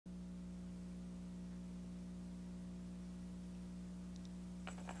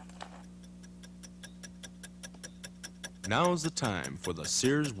Now's the time for the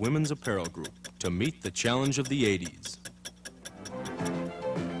Sears Women's Apparel Group to meet the challenge of the 80s.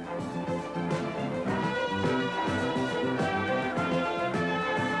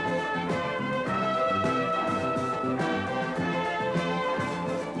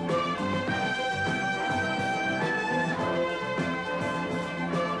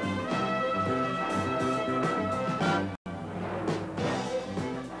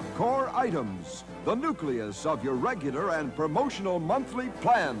 Core items, the nucleus of your regular and promotional monthly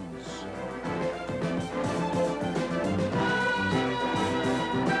plans.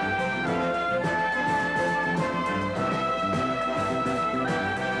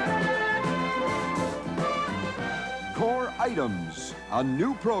 Core items, a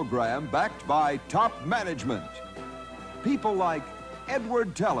new program backed by top management. People like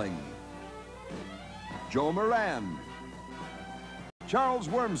Edward Telling, Joe Moran, Charles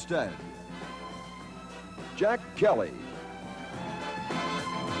Wormstead, Jack Kelly,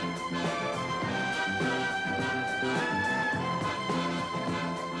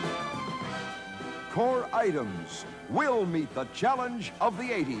 Core items will meet the challenge of the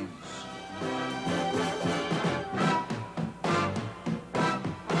 80s.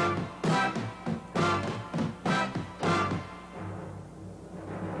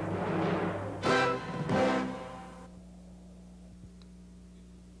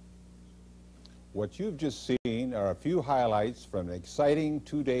 What you've just seen are a few highlights from an exciting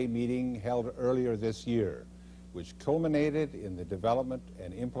two-day meeting held earlier this year, which culminated in the development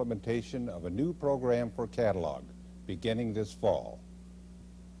and implementation of a new program for catalog beginning this fall.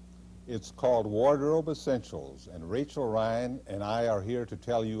 It's called Wardrobe Essentials, and Rachel Ryan and I are here to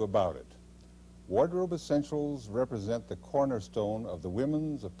tell you about it. Wardrobe Essentials represent the cornerstone of the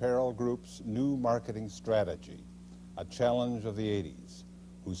Women's Apparel Group's new marketing strategy, a challenge of the 80s.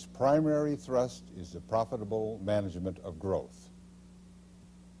 Whose primary thrust is the profitable management of growth.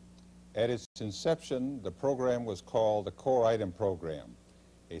 At its inception, the program was called the Core Item Program,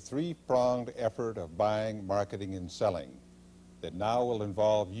 a three-pronged effort of buying, marketing, and selling that now will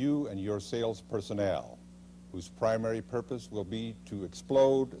involve you and your sales personnel, whose primary purpose will be to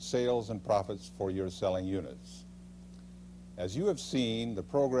explode sales and profits for your selling units. As you have seen, the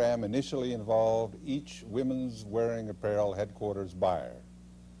program initially involved each women's wearing apparel headquarters buyer.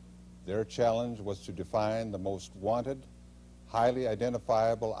 Their challenge was to define the most wanted, highly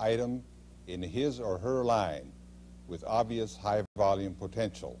identifiable item in his or her line with obvious high-volume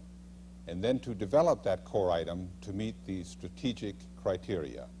potential, and then to develop that core item to meet the strategic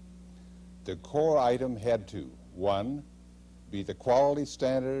criteria. The core item had to, 1, be the quality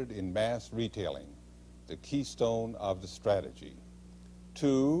standard in mass retailing, the keystone of the strategy.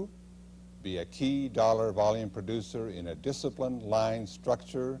 2, be a key dollar volume producer in a disciplined line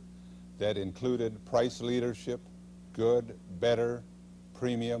structure that included price leadership, good, better,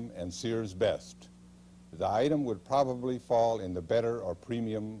 premium, and Sears Best. The item would probably fall in the better or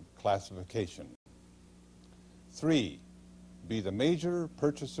premium classification. 3, be the major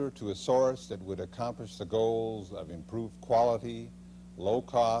purchaser to a source that would accomplish the goals of improved quality, low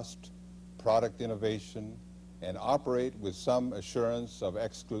cost, product innovation, and operate with some assurance of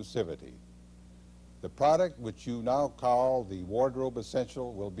exclusivity. The product, which you now call the Wardrobe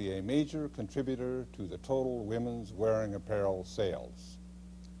Essential, will be a major contributor to the total women's wearing apparel sales.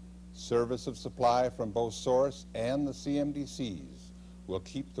 Service of supply from both source and the CMDCs will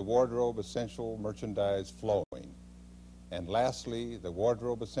keep the Wardrobe Essential merchandise flowing. And lastly, the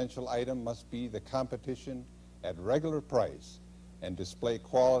Wardrobe Essential item must be the competition at regular price and display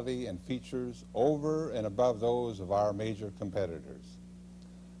quality and features over and above those of our major competitors.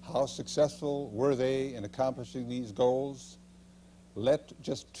 How successful were they in accomplishing these goals? Let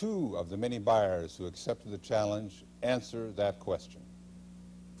just 2 of the many buyers who accepted the challenge answer that question.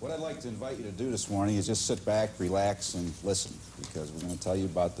 What I'd like to invite you to do this morning is just sit back, relax, and listen, because we're going to tell you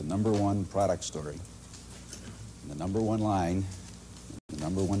about the #1 product story, and the #1 line, and the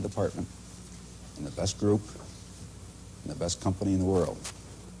 #1 department, and the best group, and the best company in the world.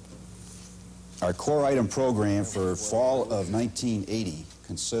 Our core item program for fall of 1980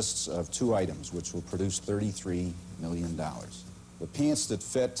 consists of 2 items, which will produce $33 million. The pants that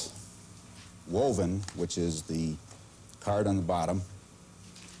fit woven, which is the card on the bottom,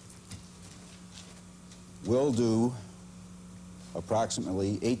 will do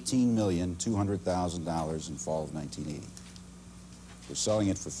approximately $18,200,000 in fall of 1980. We're selling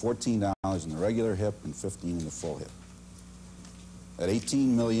it for $14 in the regular hip and $15 in the full hip. That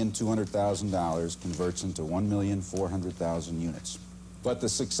 $18,200,000 converts into 1,400,000 units. But the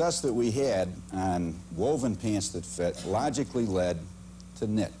success that we had on woven pants that fit logically led to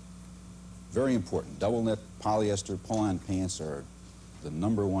knit. Very important. Double knit polyester pull-on pants are the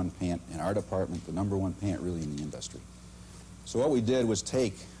 #1 pant in our department, the #1 pant really in the industry. So what we did was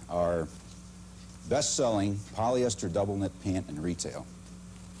take our best-selling polyester double knit pant in retail,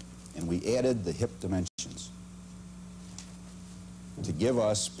 and we added the hip dimensions to give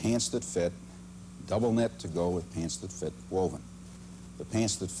us pants that fit, double knit to go with pants that fit woven. The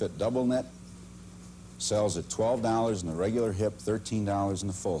pants that fit double knit sells at $12 in the regular hip, $13 in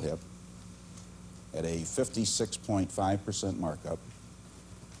the full hip, at a 56.5% markup.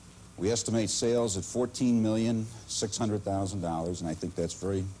 We estimate sales at $14,600,000, and I think that's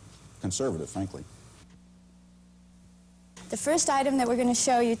very conservative, frankly. The first item that we're going to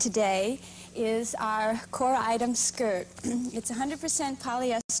show you today is our core item skirt. It's 100%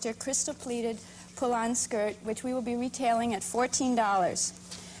 polyester crystal pleated pull-on skirt, which we will be retailing at $14.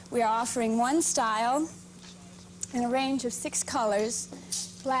 We are offering one style in a range of 6 colors,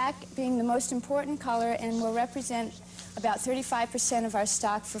 black being the most important color and will represent about 35% of our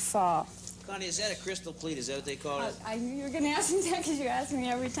stock for fall. Connie, is that a crystal pleat? Is that what they call it? I knew you were going to ask me that because you ask me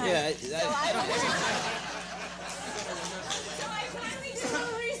every time. Yeah. So I finally did a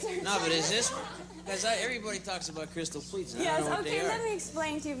little research. No, but is this... Because everybody talks about crystal pleats, and I Yes, don't know what okay, they are. let me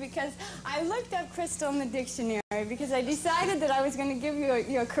explain to you, because I looked up crystal in the dictionary because I decided that I was going to give you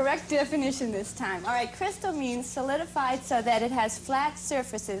your correct definition this time. All right, crystal means solidified so that it has flat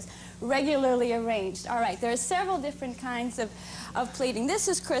surfaces regularly arranged. All right, there are several different kinds of pleating. This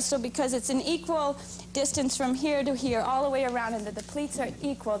is crystal because it's an equal distance from here to here, all the way around, and the pleats are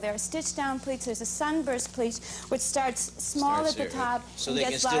equal. There are stitched down pleats. There's a sunburst pleat, which starts small at the top so and they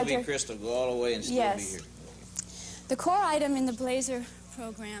gets can still larger. be crystal, go all the way and still Yes. be here. The core item in the blazer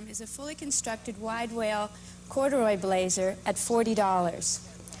program is a fully constructed wide wale corduroy blazer at $40.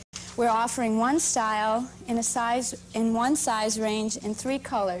 We're offering one style in one size range in 3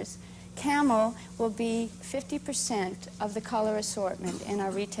 colors. Camel will be 50% of the color assortment in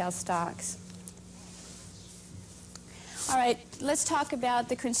our retail stocks. All right, let's talk about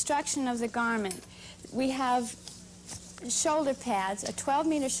the construction of the garment. We have shoulder pads, a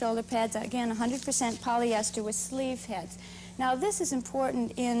 12-meter shoulder pads, again 100% polyester with sleeve heads. Now this is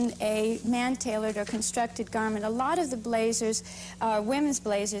important in a man-tailored or constructed garment. A lot of the blazers, women's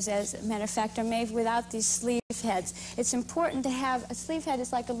blazers as a matter of fact, are made without these sleeve heads. It's important to have, a sleeve head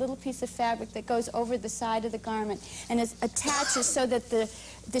is like a little piece of fabric that goes over the side of the garment and it attaches so that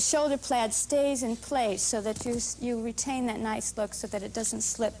the shoulder pad stays in place so that you retain that nice look so that it doesn't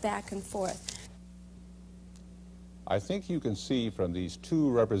slip back and forth. I think you can see from these 2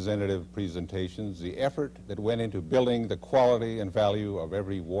 representative presentations the effort that went into building the quality and value of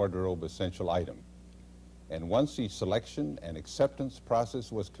every wardrobe essential item. And once the selection and acceptance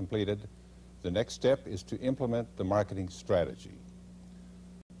process was completed, the next step is to implement the marketing strategy.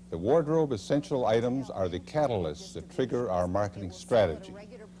 The wardrobe essential items are the catalysts that trigger our marketing strategy,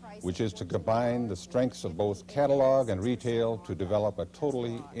 which is to combine the strengths of both catalog and retail to develop a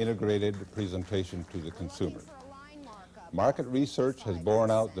totally integrated presentation to the consumer. Market research has borne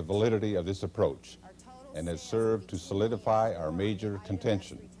out the validity of this approach and has served to solidify our major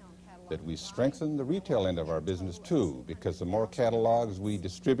contention that we strengthen the retail end of our business too, because the more catalogs we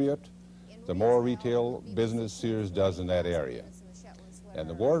distribute, the more retail business Sears does in that area. And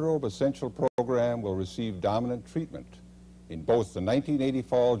the Wardrobe Essential program will receive dominant treatment in both the 1980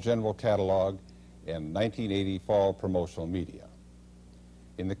 Fall General Catalog and 1980 Fall Promotional Media.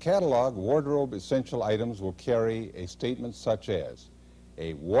 In the catalog, wardrobe essential items will carry a statement such as,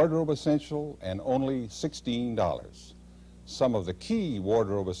 a wardrobe essential and only $16. Some of the key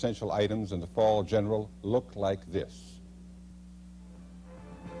wardrobe essential items in the Fall General look like this.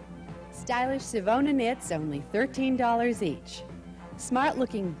 Stylish Savona knits, only $13 each.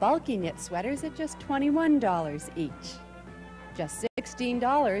 Smart-looking bulky knit sweaters at just $21 each. Just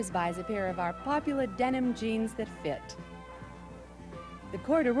 $16 buys a pair of our popular denim jeans that fit. The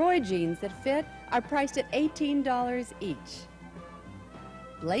corduroy jeans that fit are priced at $18 each.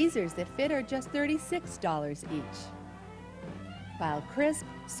 Blazers that fit are just $36 each. While crisp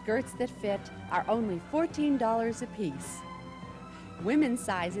skirts that fit are only $14 a piece. Women's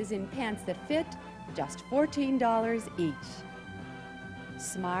sizes in pants that fit, just $14 each.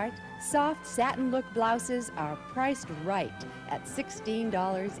 Smart, soft satin look blouses are priced right at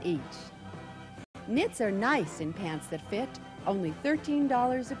 $16 each. Knits are nice in pants that fit, only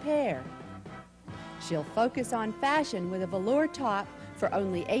 $13 a pair. She'll focus on fashion with a velour top for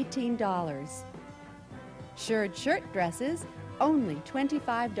only $18. Shirred shirt dresses, only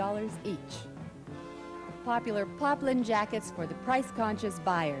 $25 each. Popular poplin jackets for the price-conscious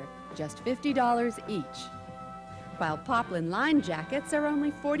buyer, just $50 each. while poplin line jackets are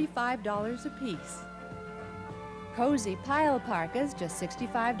only $45 a piece. Cozy pile parkas just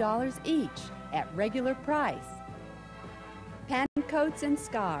 $65 each at regular price. Pancoats and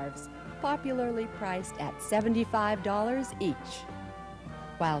scarves popularly priced at $75 each,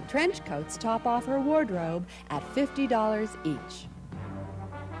 while trench coats top off her wardrobe at $50 each.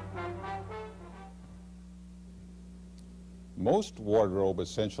 Most wardrobe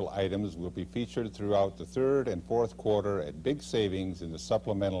essential items will be featured throughout the third and fourth quarter at big savings in the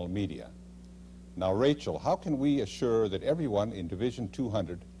supplemental media. Now, Rachel, how can we assure that everyone in Division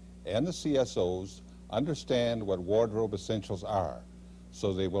 200 and the CSOs understand what wardrobe essentials are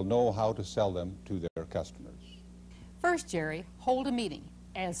so they will know how to sell them to their customers? First, Jerry, hold a meeting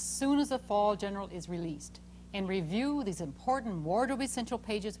as soon as the Fall General is released and review these important wardrobe essential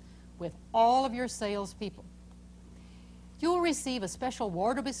pages with all of your salespeople. You will receive a special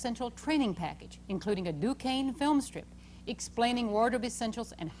wardrobe essential training package, including a Duquesne film strip explaining wardrobe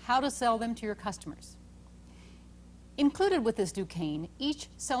essentials and how to sell them to your customers. Included with this Duquesne, each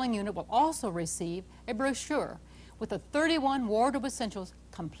selling unit will also receive a brochure with the 31 wardrobe essentials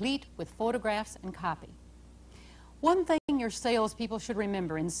complete with photographs and copy. One thing your salespeople should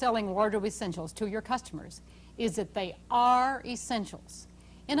remember in selling wardrobe essentials to your customers is that they are essentials.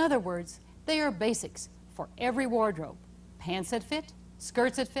 In other words, they are basics for every wardrobe. Pants that fit,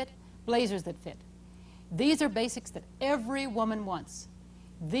 skirts that fit, blazers that fit. These are basics that every woman wants.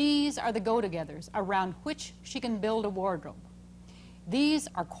 These are the go-togethers around which she can build a wardrobe. These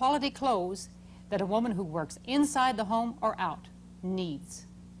are quality clothes that a woman who works inside the home or out needs.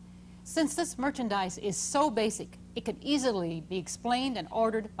 Since this merchandise is so basic, it can easily be explained and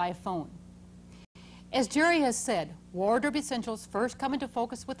ordered by phone. As Jerry has said, wardrobe essentials first come into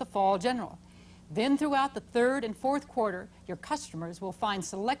focus with the Fall General. Then throughout the third and fourth quarter, your customers will find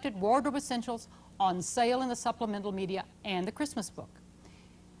selected wardrobe essentials on sale in the supplemental media and the Christmas book.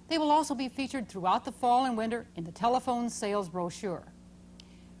 They will also be featured throughout the fall and winter in the telephone sales brochure.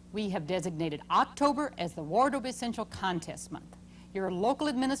 We have designated October as the Wardrobe Essential Contest Month. Your local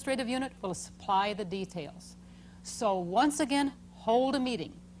administrative unit will supply the details. So once again, hold a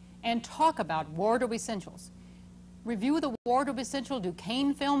meeting and talk about wardrobe essentials. Review the Wardrobe Essential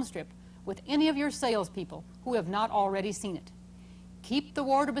Duquesne film strip with any of your salespeople who have not already seen it. Keep the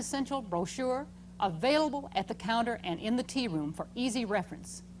Wardrobe Essential brochure available at the counter and in the tea room for easy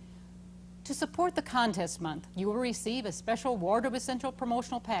reference. To support the contest month, you will receive a special Wardrobe Essential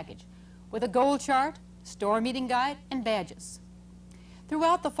promotional package with a goal chart, store meeting guide, and badges.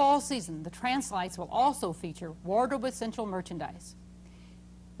 Throughout the fall season, the Translights will also feature Wardrobe Essential merchandise.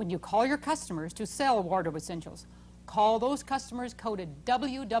 When you call your customers to sell Wardrobe Essentials, call those customers coded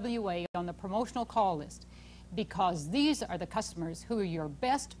WWA on the promotional call list, because these are the customers who are your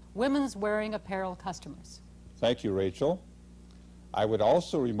best women's wearing apparel customers. Thank you, Rachel. I would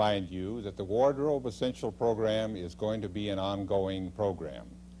also remind you that the Wardrobe Essential program is going to be an ongoing program.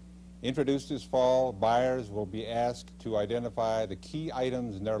 Introduced this fall, buyers will be asked to identify the key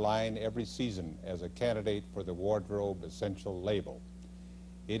items in their line every season as a candidate for the Wardrobe Essential label.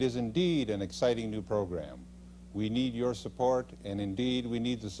 It is indeed an exciting new program. We need your support, and indeed we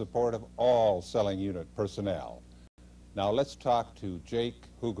need the support of all selling unit personnel. Now let's talk to Jake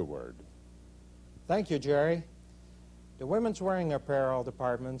Hugerward. Thank you, Jerry. The women's wearing apparel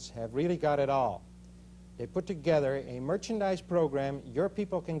departments have really got it all. They put together a merchandise program your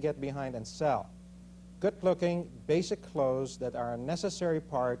people can get behind and sell. Good-looking, basic clothes that are a necessary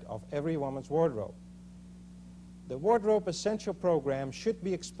part of every woman's wardrobe. The Wardrobe Essential program should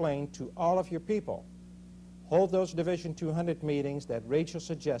be explained to all of your people. Hold those Division 200 meetings that Rachel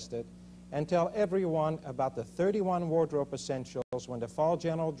suggested and tell everyone about the 31 wardrobe essentials when the Fall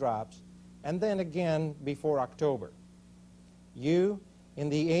General drops, and then again before October. You, in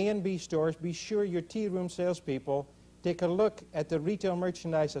the A and B stores, be sure your tea room salespeople take a look at the retail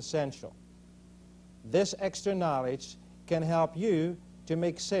merchandise essential. This extra knowledge can help you to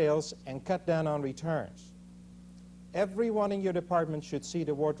make sales and cut down on returns. Everyone in your department should see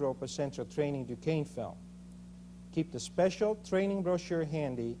the Wardrobe Essential Training Duquesne film. Keep the special training brochure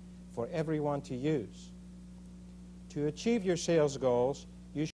handy for everyone to use. To achieve your sales goals,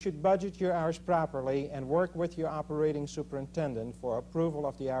 you should budget your hours properly and work with your operating superintendent for approval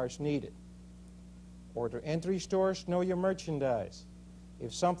of the hours needed. Order entry stores know your merchandise.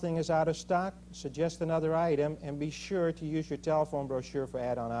 If something is out of stock, suggest another item and be sure to use your telephone brochure for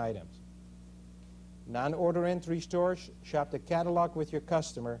add-on items. Non-order entry stores shop the catalog with your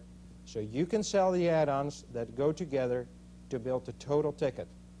customer so you can sell the add-ons that go together to build the total ticket.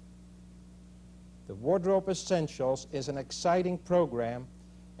 The Wardrobe Essentials is an exciting program,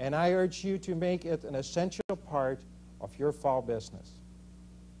 and I urge you to make it an essential part of your fall business.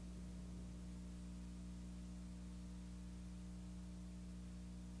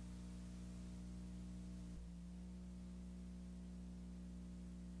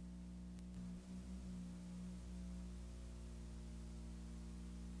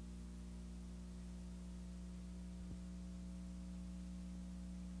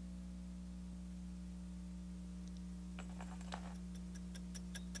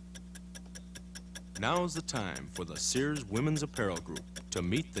 Now's the time for the Sears Women's Apparel Group to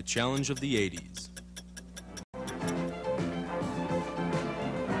meet the challenge of the 80s.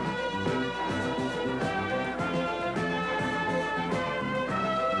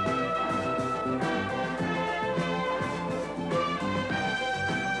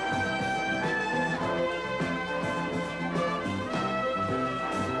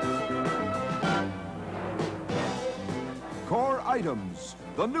 Core items,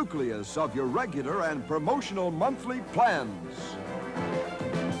 the nucleus of your regular and promotional monthly plans.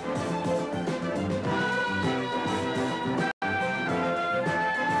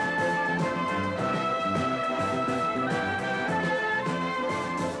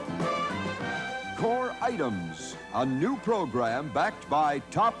 Core items, a new program backed by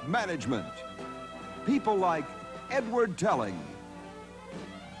top management. People like Edward Telling,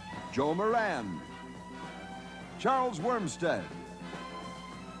 Joe Moran, Charles Wormstead,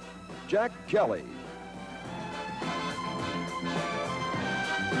 Jack Kelly,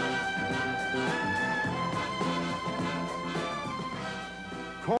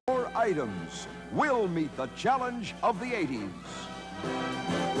 Core items will meet the challenge of the 80s.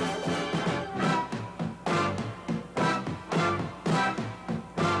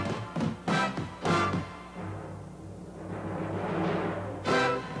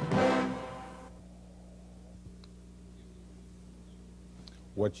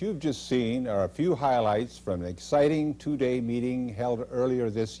 What you've just seen are a few highlights from an exciting two-day meeting held earlier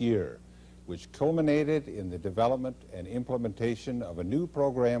this year, which culminated in the development and implementation of a new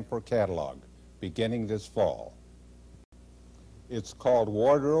program for catalog beginning this fall. It's called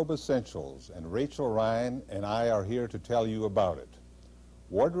Wardrobe Essentials, and Rachel Ryan and I are here to tell you about it.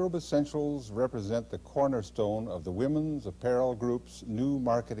 Wardrobe Essentials represent the cornerstone of the Women's Apparel Group's new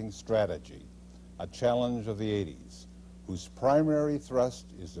marketing strategy, a challenge of the 80s. Whose primary thrust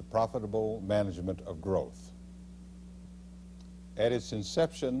is the profitable management of growth. At its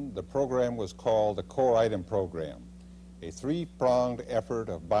inception, the program was called the Core Item Program, a three-pronged effort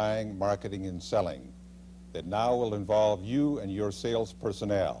of buying, marketing, and selling that now will involve you and your sales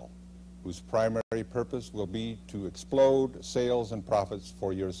personnel, whose primary purpose will be to explode sales and profits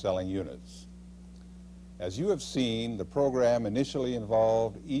for your selling units. As you have seen, the program initially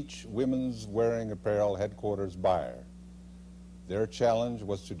involved each women's wearing apparel headquarters buyer. Their challenge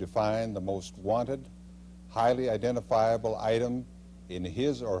was to define the most wanted, highly identifiable item in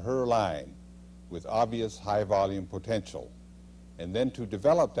his or her line with obvious high-volume potential, and then to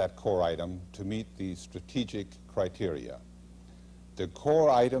develop that core item to meet the strategic criteria. The core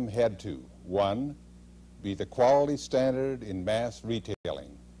item had to, 1, be the quality standard in mass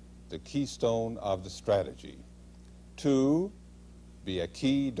retailing, the keystone of the strategy. 2, be a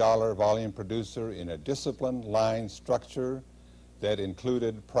key dollar volume producer in a disciplined line structure that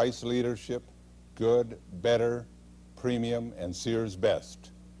included price leadership, good, better, premium, and Sears Best.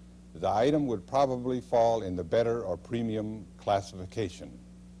 The item would probably fall in the better or premium classification.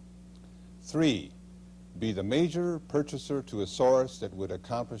 3, be the major purchaser to a source that would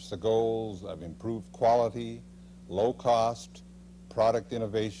accomplish the goals of improved quality, low cost, product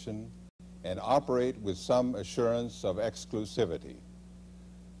innovation, and operate with some assurance of exclusivity.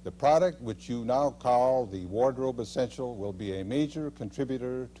 The product, which you now call the Wardrobe Essential, will be a major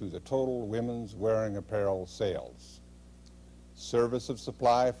contributor to the total women's wearing apparel sales. Service of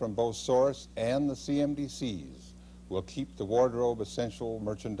supply from both source and the CMDCs will keep the Wardrobe Essential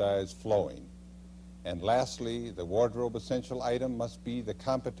merchandise flowing. And lastly, the Wardrobe Essential item must be the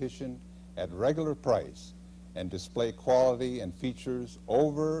competition at regular price and display quality and features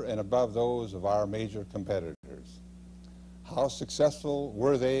over and above those of our major competitors. How successful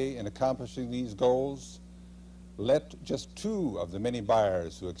were they in accomplishing these goals? Let just 2 of the many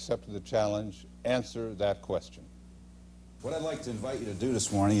buyers who accepted the challenge answer that question. What I'd like to invite you to do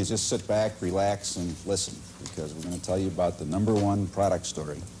this morning is just sit back, relax, and listen, because we're going to tell you about the #1 product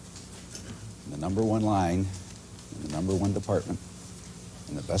story, the #1 line, and the #1 department,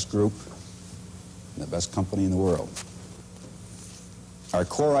 and the best group, and the best company in the world. Our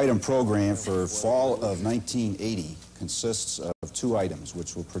core item program for fall of 1980 consists of 2 items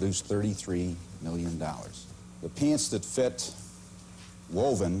which will produce $33 million. The pants that fit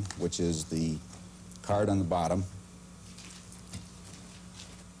woven, which is the card on the bottom,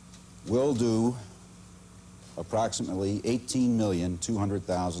 will do approximately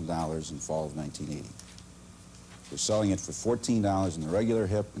 $18,200,000 in fall of 1980. We're selling it for $14 in the regular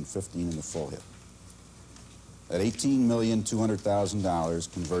hip and $15 in the full hip. That $18,200,000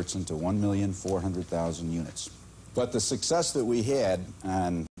 converts into 1,400,000 units. But the success that we had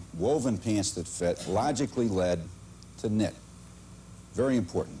on woven pants that fit logically led to knit. Very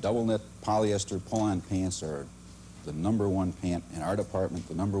important. Double knit polyester pull-on pants are the #1 pant in our department,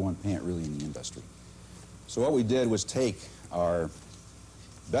 the #1 pant really in the industry. So what we did was take our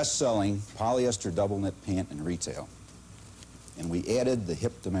best-selling polyester double knit pant in retail, and we added the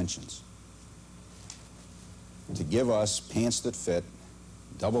hip dimensions to give us pants that fit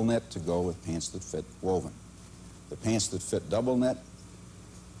double knit to go with pants that fit woven. The pants that fit double knit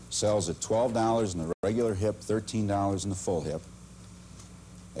sells at $12 in the regular hip, $13 in the full hip,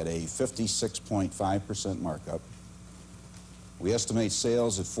 at a 56.5% markup. We estimate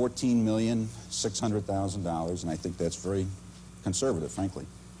sales at $14,600,000, and I think that's very conservative, frankly.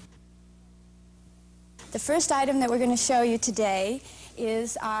 The first item that we're going to show you today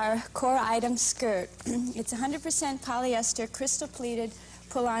is our core item skirt. It's 100% polyester crystal pleated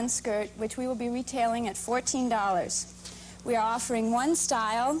pull-on skirt, which we will be retailing at $14. We are offering one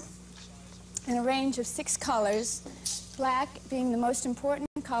style in a range of 6 colors, black being the most important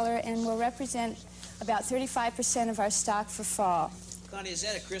color and will represent about 35% of our stock for fall. Connie, is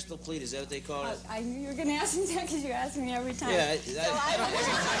that a crystal pleat? Is that what they call it? I knew you were going to ask me that because you ask me every time. Yeah. So I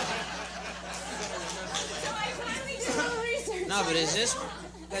finally did a little research. No, but is this...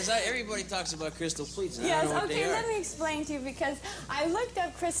 Because everybody talks about crystal pleats, and I Yes, don't know what okay, they are. let me explain to you, because I looked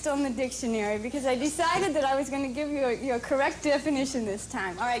up crystal in the dictionary because I decided that I was going to give you your correct definition this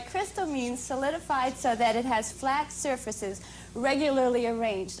time. All right, crystal means solidified so that it has flat surfaces regularly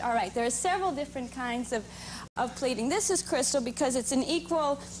arranged. All right, there are several different kinds of pleating. This is crystal because it's an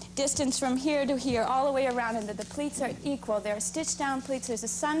equal distance from here to here, all the way around, and the pleats are equal. There are stitched down pleats. There's a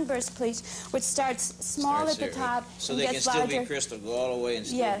sunburst pleat, which starts small at the top so and they gets can still larger. be crystal, go all the way and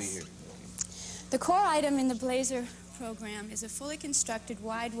still Yes. be here. The core item in the blazer program is a fully constructed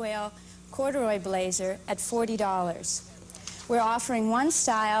wide wale corduroy blazer at $40. We're offering one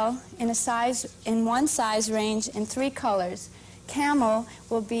style in one size range in 3 colors. Camel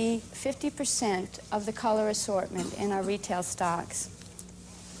will be 50% of the color assortment in our retail stocks.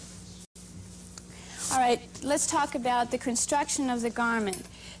 All right, let's talk about the construction of the garment.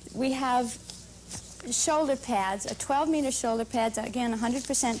 We have shoulder pads, 12-meter shoulder pads, again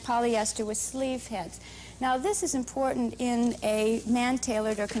 100% polyester with sleeve heads. Now this is important in a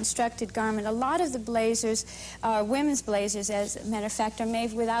man-tailored or constructed garment. A lot of the blazers, women's blazers as a matter of fact, are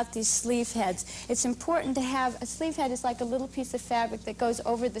made without these sleeve heads. It's important to have, a sleeve head is like a little piece of fabric that goes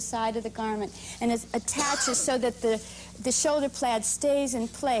over the side of the garment and it attaches so that the shoulder pad stays in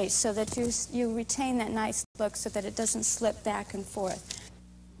place so that you retain that nice look so that it doesn't slip back and forth.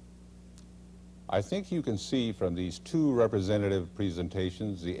 I think you can see from these 2 representative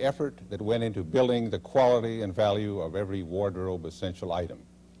presentations the effort that went into building the quality and value of every wardrobe essential item.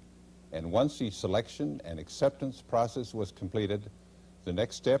 And once the selection and acceptance process was completed, the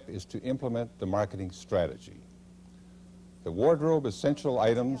next step is to implement the marketing strategy. The wardrobe essential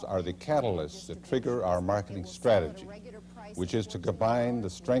items are the catalysts that trigger our marketing strategy, which is to combine the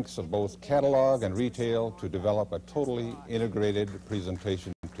strengths of both catalog and retail to develop a totally integrated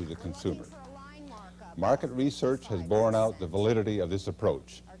presentation to the consumer. Market research has borne out the validity of this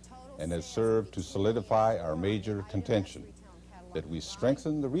approach and has served to solidify our major contention that we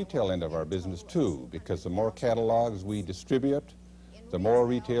strengthen the retail end of our business too, because the more catalogs we distribute, the more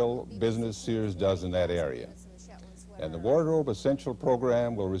retail business Sears does in that area. And the Wardrobe Essential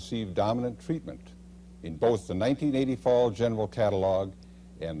program will receive dominant treatment in both the 1980 Fall General Catalog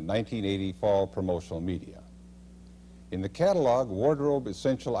and 1980 Fall Promotional Media. In the catalog, wardrobe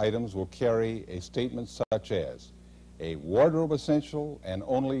essential items will carry a statement such as, a wardrobe essential and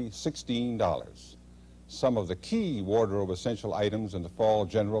only $16. Some of the key wardrobe essential items in the Fall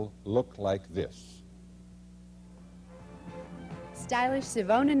General look like this. Stylish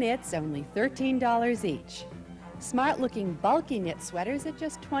Savona knits, only $13 each. Smart-looking bulky knit sweaters at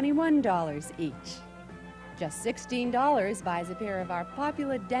just $21 each. Just $16 buys a pair of our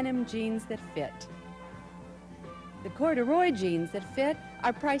popular denim jeans that fit. The corduroy jeans that fit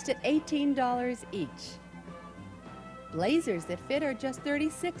are priced at $18 each. Blazers that fit are just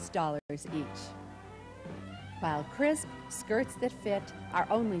 $36 each. While crisp skirts that fit are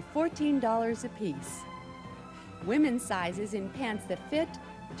only $14 a piece. Women's sizes in pants that fit,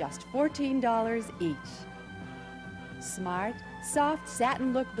 just $14 each. Smart, soft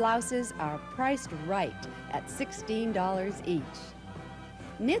satin look blouses are priced right at $16 each.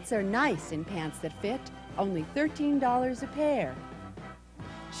 Knits are nice in pants that fit, only $13 a pair.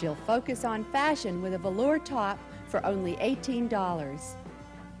 She'll focus on fashion with a velour top for only $18.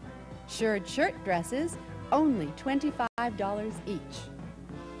 Shirred shirt dresses, only $25 each.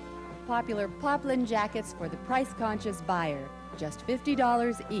 Popular poplin jackets for the price-conscious buyer, just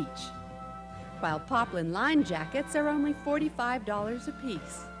 $50 each, while poplin line jackets are only $45 a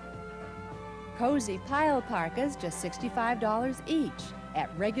piece. Cozy pile parkas, just $65 each, at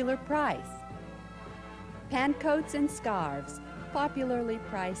regular price. Pantcoats and scarves, popularly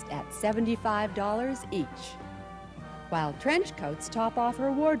priced at $75 each, while trench coats top off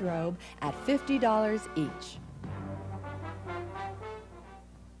her wardrobe at $50 each.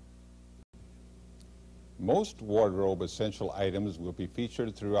 Most wardrobe essential items will be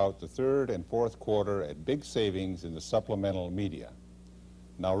featured throughout the third and fourth quarter at big savings in the supplemental media.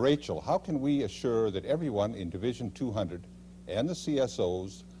 Now, Rachel, how can we assure that everyone in Division 200 and the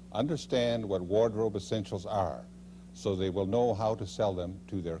CSOs understand what wardrobe essentials are so they will know how to sell them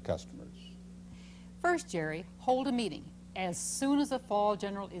to their customers? First, Jerry, hold a meeting as soon as the Fall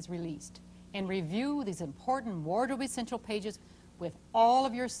General is released and review these important wardrobe essential pages with all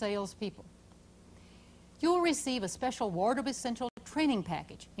of your salespeople. You will receive a special wardrobe essential training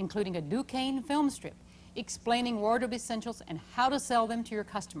package, including a Duquesne film strip explaining wardrobe essentials and how to sell them to your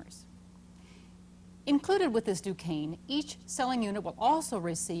customers. Included with this Duquesne, each selling unit will also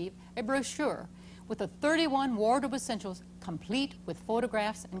receive a brochure with the 31 wardrobe essentials complete with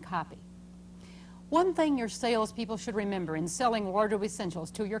photographs and copy. One thing your salespeople should remember in selling wardrobe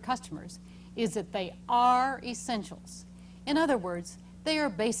essentials to your customers is that they are essentials. In other words, they are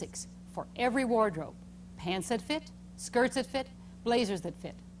basics for every wardrobe. Pants that fit, skirts that fit, blazers that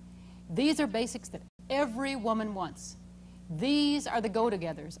fit. These are basics that every woman wants. These are the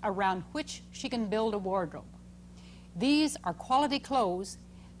go-togethers around which she can build a wardrobe. These are quality clothes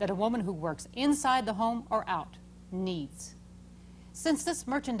that a woman who works inside the home or out needs. Since this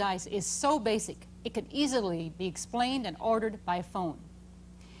merchandise is so basic, it can easily be explained and ordered by phone.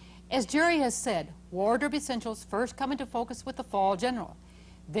 As Jerry has said, wardrobe essentials first come into focus with the Fall General.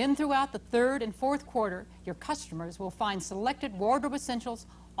 Then throughout the third and fourth quarter, your customers will find selected wardrobe essentials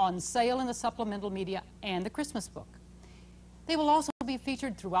on sale in the supplemental media and the Christmas book. They will also be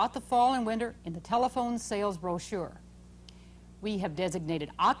featured throughout the fall and winter in the telephone sales brochure. We have designated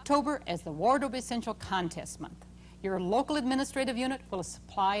October as the Wardrobe Essential Contest Month. Your local administrative unit will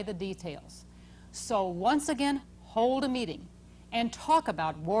supply the details. So once again, hold a meeting and talk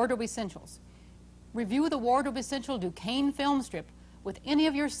about wardrobe essentials. Review the Wardrobe Essential Duquesne film strip with any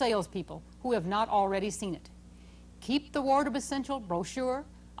of your salespeople who have not already seen it. Keep the Wardrobe Essential brochure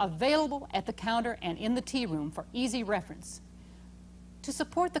available at the counter and in the tea room for easy reference. To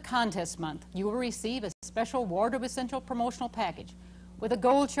support the contest month, you will receive a special Wardrobe Essential promotional package with a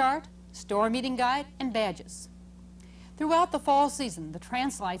goal chart, store meeting guide, and badges. Throughout the fall season, the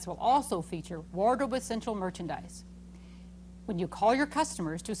Translights will also feature Wardrobe Essential merchandise. When you call your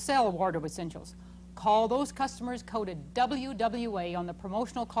customers to sell Wardrobe Essentials, call those customers coded WWA on the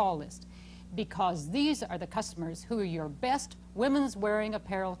promotional call list, because these are the customers who are your best women's wearing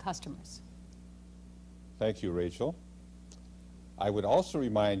apparel customers. Thank you, Rachel. I would also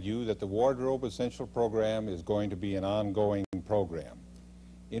remind you that the Wardrobe Essential program is going to be an ongoing program.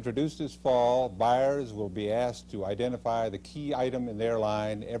 Introduced this fall, buyers will be asked to identify the key item in their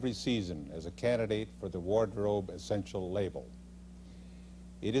line every season as a candidate for the Wardrobe Essential label.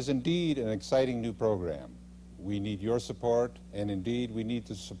 It is indeed an exciting new program. We need your support, and indeed we need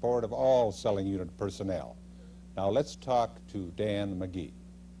the support of all selling unit personnel. Now let's talk to Dan McGee.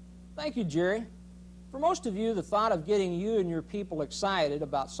 Thank you, Jerry. For most of you, the thought of getting you and your people excited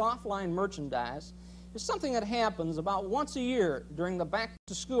about softline merchandise is something that happens about once a year during the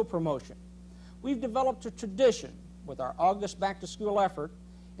back-to-school promotion. We've developed a tradition with our August back-to-school effort,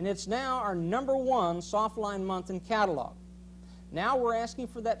 and it's now our #1 softline month in catalog. Now we're asking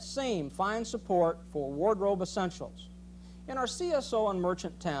for that same fine support for wardrobe essentials. In our CSO and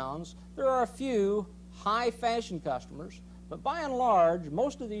merchant towns, there are a few high-fashion customers, but by and large,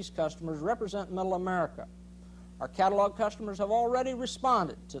 most of these customers represent Middle America. Our catalog customers have already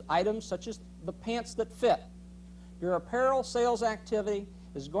responded to items such as the pants that fit. Your apparel sales activity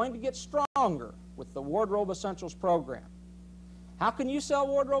is going to get stronger with the Wardrobe Essentials program. How can you sell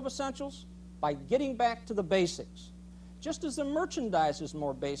wardrobe essentials? By getting back to the basics. Just as the merchandise is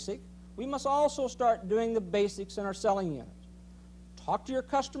more basic, we must also start doing the basics in our selling unit. Talk to your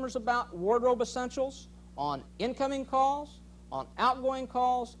customers about wardrobe essentials on incoming calls, on outgoing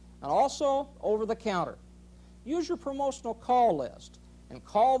calls, and also over the counter. use your promotional call list and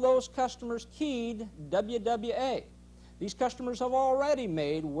call those customers keyed WWA. These customers have already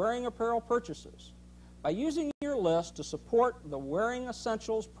made wearing apparel purchases. By using your list to support the Wearing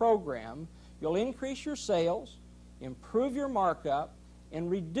Essentials program, you'll increase your sales, improve your markup, and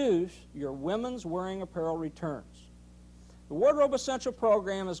reduce your women's wearing apparel returns. The Wardrobe Essential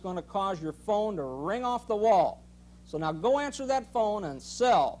program is going to cause your phone to ring off the wall. So now go answer that phone and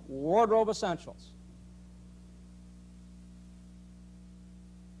sell Wardrobe Essentials.